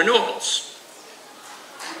all renewables.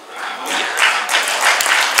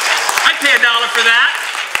 I pay $1 for that.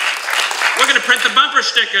 We're going to print the bumper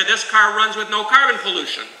sticker. This car runs with no carbon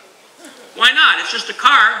pollution. Why not? It's just a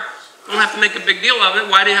car. Don't have to make a big deal of it.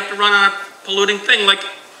 Why do you have to run on a polluting thing like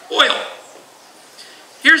oil?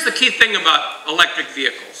 Here's the key thing about electric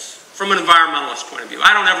vehicles from an environmentalist point of view.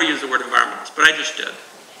 I don't ever use the word environmentalist, but I just did.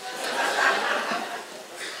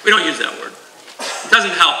 We don't use that word. It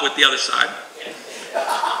doesn't help with the other side.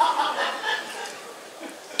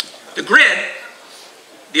 The grid,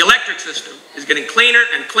 the electric system, is getting cleaner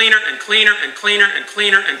and cleaner and cleaner and cleaner and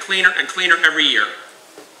cleaner and cleaner and cleaner every year.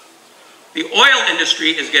 The oil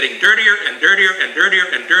industry is getting dirtier and dirtier and dirtier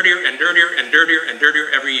and dirtier and dirtier and dirtier and dirtier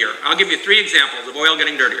every year. I'll give you 3 examples of oil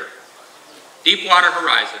getting dirtier. Deepwater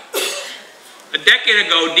Horizon. A decade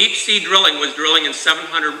ago, deep sea drilling was drilling in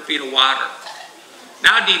 700 feet of water.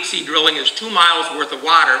 Now deep sea drilling is 2 miles worth of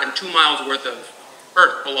water and 2 miles worth of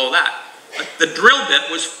earth below that. The drill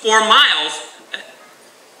bit was 4 miles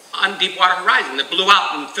on Deepwater Horizon that blew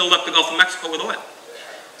out and filled up the Gulf of Mexico with oil.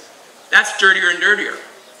 That's dirtier and dirtier.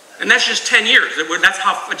 And that's just 10 years. That's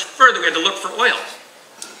how much further we had to look for oil.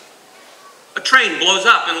 A train blows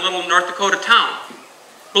up in a little North Dakota town.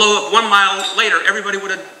 Blow up 1 mile later, everybody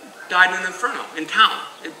would have died in an inferno in town.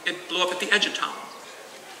 It blew up at the edge of town.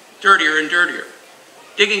 Dirtier and dirtier.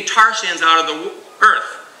 Digging tar sands out of the earth.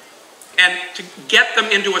 And to get them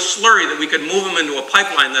into a slurry that we could move them into a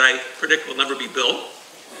pipeline that I predict will never be built.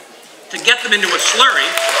 To get them into a slurry,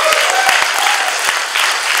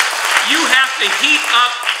 you have to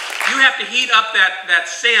heat up that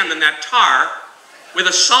sand and that tar with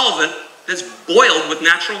a solvent that's boiled with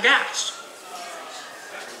natural gas.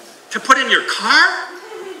 To put in your car?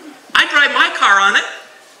 I drive my car on it.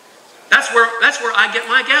 That's where I get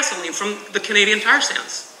my gasoline, from the Canadian tar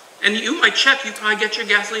sands. And you might check, you probably get your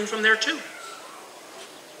gasoline from there too.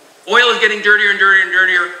 Oil is getting dirtier and dirtier and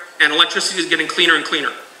dirtier, and electricity is getting cleaner and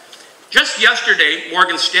cleaner. Just yesterday,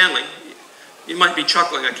 Morgan Stanley, you might be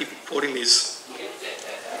chuckling, I keep quoting these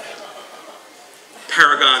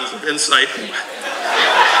paragons of insight.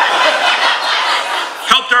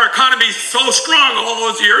 Helped our economy so strong all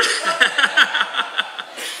those years.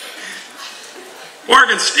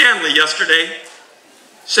 Morgan Stanley yesterday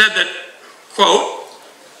said that, quote,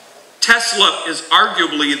 Tesla is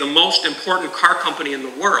arguably the most important car company in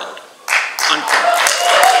the world, unquote.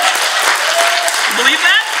 You believe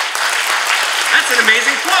that? That's an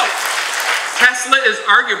amazing quote. Tesla is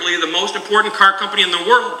arguably the most important car company in the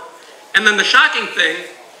world. And then the shocking thing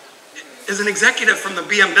is an executive from the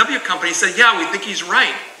BMW company said, yeah, we think he's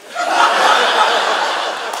right.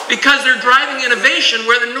 Because they're driving innovation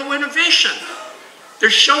where there's no innovation. They're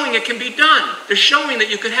showing it can be done. They're showing that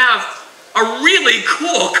you could have a really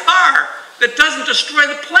cool car that doesn't destroy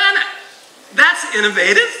the planet. That's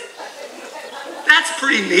innovative. That's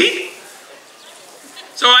pretty neat.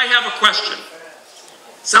 So I have a question.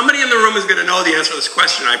 Somebody in the room is going to know the answer to this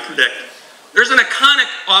question, I predict. There's an iconic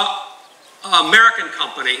American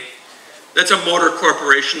company that's a motor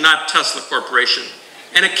corporation, not Tesla Corporation.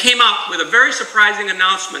 And it came out with a very surprising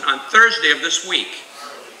announcement on Thursday of this week.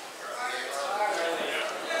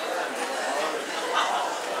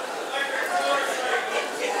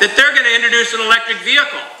 That they're going to introduce an electric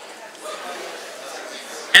vehicle.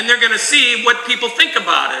 And they're going to see what people think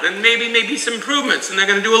about it, and maybe some improvements, and they're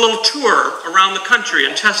going to do a little tour around the country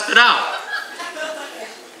and test it out.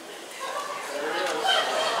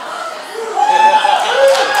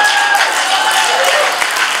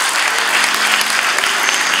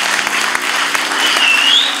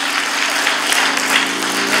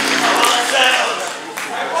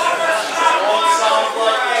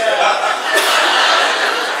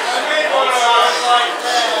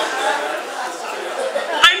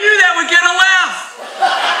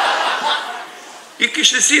 You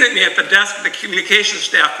should have seen me at the desk of the communications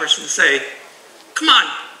staff person say, come on,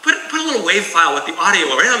 put a little wave file with the audio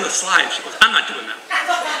right on the slide. She goes, I'm not doing that.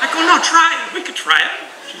 I go, no, try it. We could try it.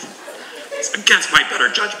 It's against my better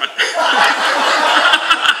judgment.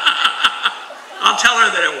 I'll tell her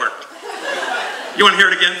that it worked. You want to hear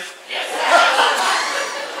it again?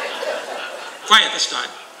 Quiet this time.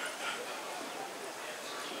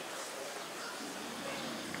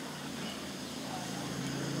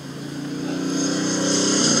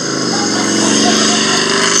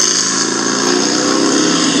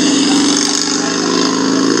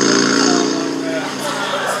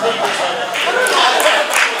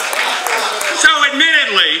 So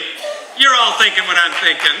admittedly, you're all thinking what I'm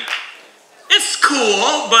thinking. It's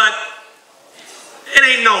cool, but it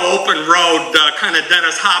ain't no open road kind of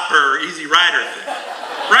Dennis Hopper Easy Rider thing,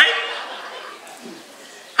 right?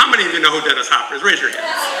 How many of you know who Dennis Hopper is? Raise your hand.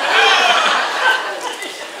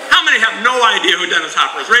 How many have no idea who Dennis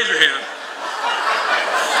Hopper is? Raise your hand.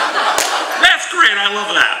 That's great, I love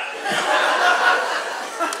that.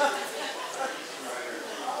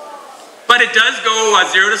 But it does go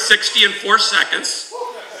 0 to 60 in 4 seconds.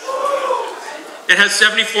 It has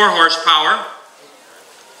 74 horsepower.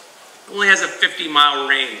 It only has a 50-mile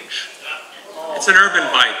range. It's an urban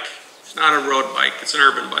bike. It's not a road bike. It's an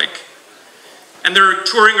urban bike. And they're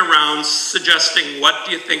touring around suggesting, what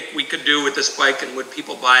do you think we could do with this bike and would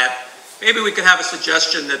people buy it? Maybe we could have a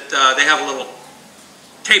suggestion that they have a little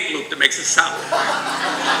tape loop that makes it sound.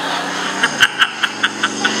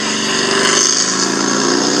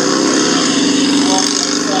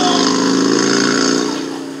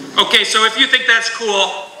 Okay, so if you think that's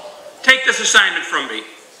cool, take this assignment from me.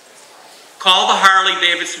 Call the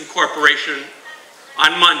Harley-Davidson Corporation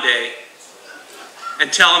on Monday and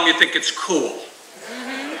tell them you think it's cool.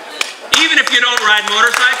 Even if you don't ride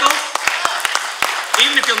motorcycles,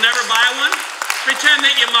 even if you'll never buy one, pretend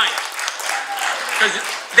that you might. Because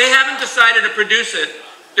they haven't decided to produce it.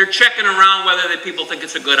 They're checking around whether the people think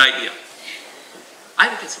it's a good idea. I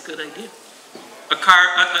think it's a good idea.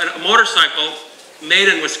 A motorcycle made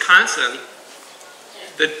in Wisconsin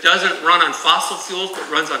that doesn't run on fossil fuels but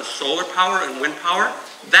runs on solar power and wind power,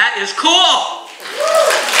 that is cool!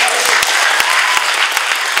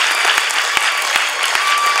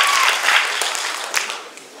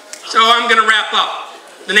 So I'm going to wrap up.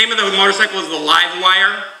 The name of the motorcycle is the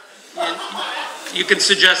Livewire. You can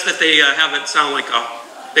suggest that they have it sound like a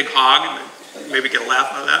big hog, and maybe get a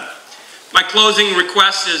laugh out of that. My closing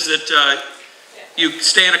request is that you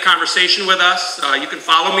stay in a conversation with us. You can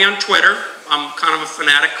follow me on Twitter. I'm kind of a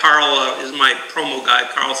fanatic. Carl is my promo guy.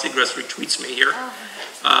 Carl Segrist retweets me here.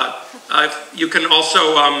 You can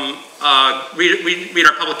also read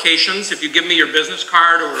our publications. If you give me your business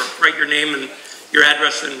card or write your name and your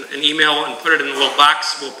address and email and put it in a little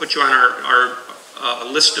box, we'll put you on our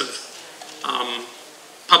list of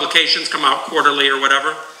publications, come out quarterly or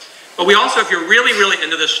whatever. But we also, if you're really, really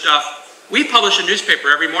into this stuff, we publish a newspaper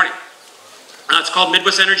every morning. It's called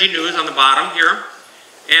Midwest Energy News on the bottom here.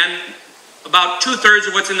 And about 2/3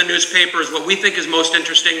 of what's in the newspaper is what we think is most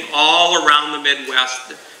interesting all around the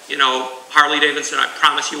Midwest. You know, Harley-Davidson, I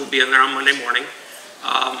promise you will be in there on Monday morning.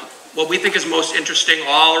 What we think is most interesting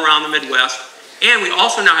all around the Midwest. And we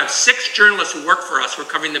also now have 6 journalists who work for us who are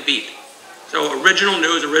covering the beat. So original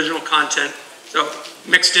news, original content, so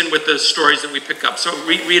mixed in with the stories that we pick up. So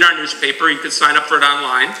read our newspaper. You could sign up for it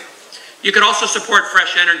online. You could also support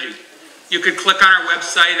Fresh Energy. You could click on our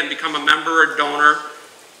website and become a member or donor.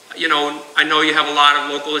 You know, I know you have a lot of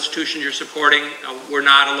local institutions you're supporting. We're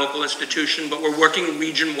not a local institution, but we're working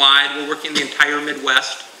region-wide. We're working the entire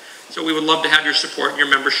Midwest. So we would love to have your support and your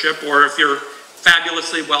membership. Or if you're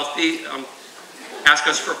fabulously wealthy, ask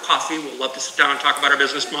us for coffee. We'll love to sit down and talk about our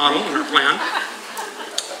business model and our plan.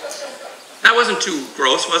 That wasn't too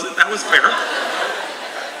gross, was it? That was fair.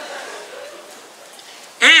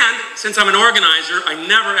 And since I'm an organizer, I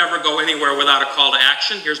never ever go anywhere without a call to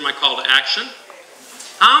action. Here's my call to action.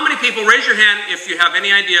 How many people, raise your hand if you have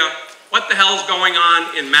any idea what the hell's going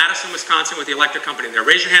on in Madison, Wisconsin with the electric company there.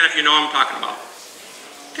 Raise your hand if you know what I'm talking about.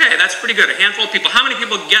 Okay, that's pretty good. A handful of people. How many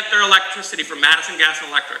people get their electricity from Madison Gas and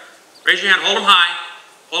Electric? Raise your hand. Hold them high.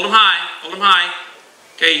 Hold them high. Hold them high.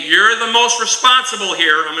 Okay, you're the most responsible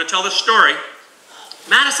here. I'm going to tell this story.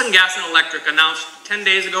 Madison Gas and Electric announced 10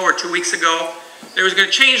 days ago or 2 weeks ago they was going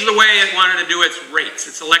to change the way it wanted to do its rates,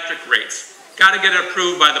 its electric rates. Got to get it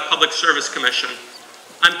approved by the Public Service Commission.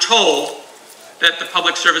 I'm told that the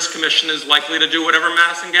Public Service Commission is likely to do whatever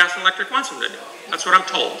Madison Gas and Electric wants them to do. That's what I'm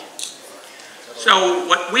told. So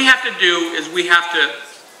what we have to do is we have to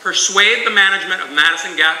persuade the management of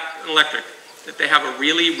Madison Gas and Electric that they have a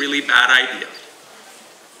really, really bad idea.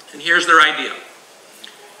 And here's their idea.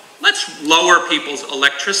 Let's lower people's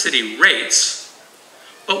electricity rates,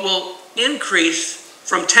 but we'll increase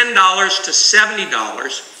from $10 to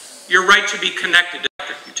 $70 your right to be connected to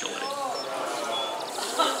electric utility.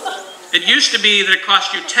 It used to be that it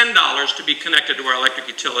cost you $10 to be connected to our electric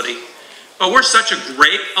utility, but we're such a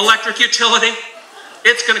great electric utility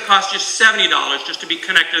it's going to cost you $70 just to be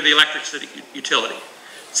connected to the electricity utility.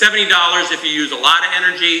 $70 if you use a lot of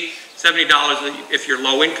energy, $70 if you're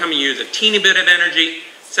low income, you use a teeny bit of energy,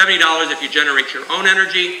 $70 if you generate your own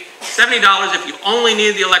energy, $70 if you only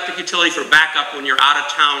need the electric utility for backup when you're out of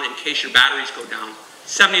town in case your batteries go down,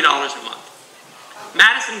 $70 a month.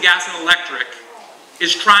 Madison Gas and Electric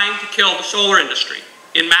is trying to kill the solar industry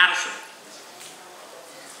in Madison.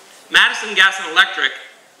 Madison Gas and Electric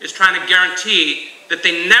is trying to guarantee that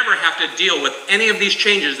they never have to deal with any of these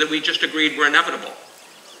changes that we just agreed were inevitable.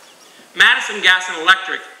 Madison Gas and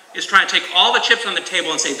Electric is trying to take all the chips on the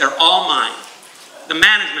table and say they're all mine. The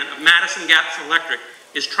management of Madison Gas and Electric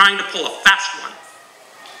is trying to pull a fast one.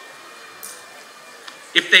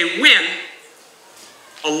 If they win,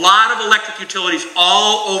 a lot of electric utilities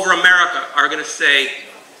all over America are going to say,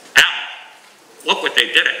 "Al, look what they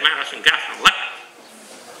did at Madison Gas and Electric.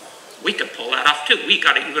 We could pull that off too. We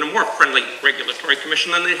got even a more friendly regulatory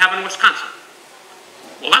commission than they have in Wisconsin."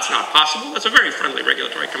 Well, that's not possible. That's a very friendly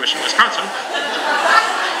regulatory commission in Wisconsin.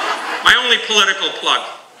 My only political plug.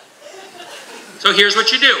 So here's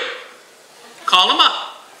what you do. Call them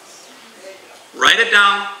up. Write it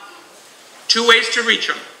down. 2 ways to reach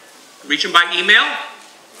them. Reach them by email.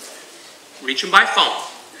 Reach them by phone.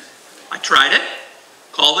 I tried it.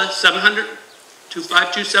 Call the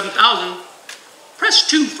 700-252-7000. Press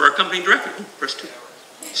 2 for a company directory. Ooh, press 2.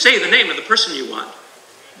 Say the name of the person you want.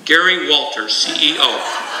 Gary Walters, CEO. Oh,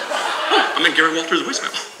 I'm in Gary Walters'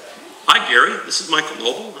 voicemail. Hi, Gary. This is Michael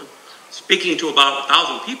Noble. I'm speaking to about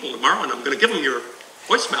 1,000 people tomorrow, and I'm going to give them your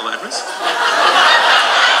voicemail address.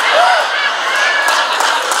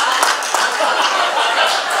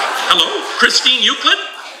 Hello, Christine Euclid,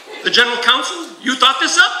 the general counsel. You thought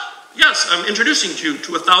this up? Yes, I'm introducing you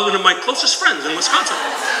to 1,000 of my closest friends in Wisconsin.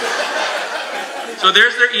 So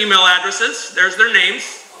there's their email addresses. There's their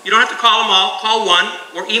names. You don't have to call them all. Call one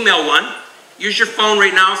or email one. Use your phone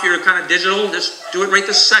right now if you're kind of digital. Just do it right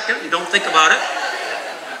this second. You don't think about it.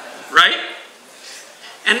 Right?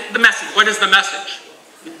 And the message. What is the message?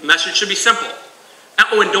 The message should be simple.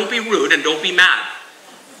 Oh, and don't be rude and don't be mad.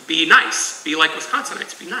 Be nice. Be like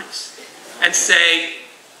Wisconsinites. Be nice. And say,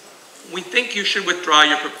 we think you should withdraw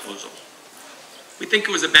your proposal. We think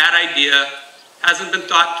it was a bad idea. Hasn't been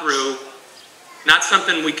thought through. Not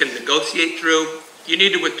something we can negotiate through. You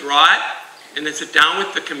need to withdraw it and then sit down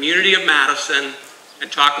with the community of Madison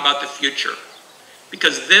and talk about the future.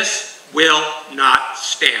 Because this will not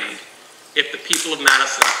stand if the people of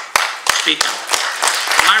Madison speak up.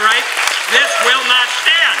 Am I right? This will not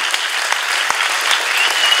stand.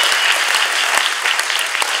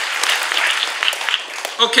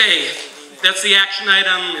 Okay, that's the action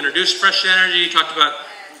item. Introduced fresh energy, talked about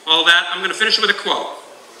all that. I'm going to finish with a quote.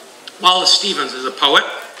 Wallace Stevens is a poet.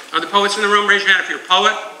 Are there poets in the room? Raise your hand if you're a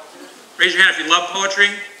poet. Raise your hand if you love poetry.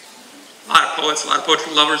 A lot of poets, a lot of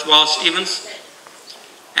poetry lovers. Wallace Stevens.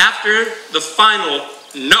 After the final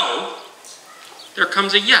no, there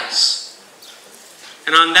comes a yes.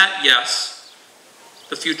 And on that yes,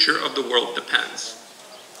 the future of the world depends.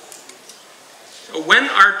 So when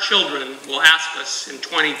our children will ask us in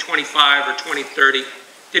 2025 or 2030,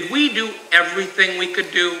 did we do everything we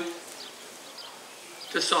could do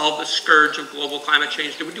to solve the scourge of global climate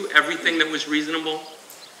change? Did we do everything that was reasonable?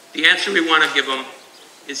 The answer we want to give them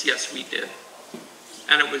is yes, we did.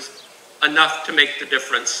 And it was enough to make the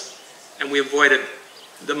difference. And we avoided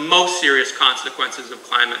the most serious consequences of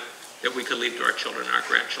climate that we could leave to our children and our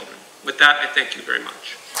grandchildren. With that, I thank you very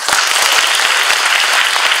much.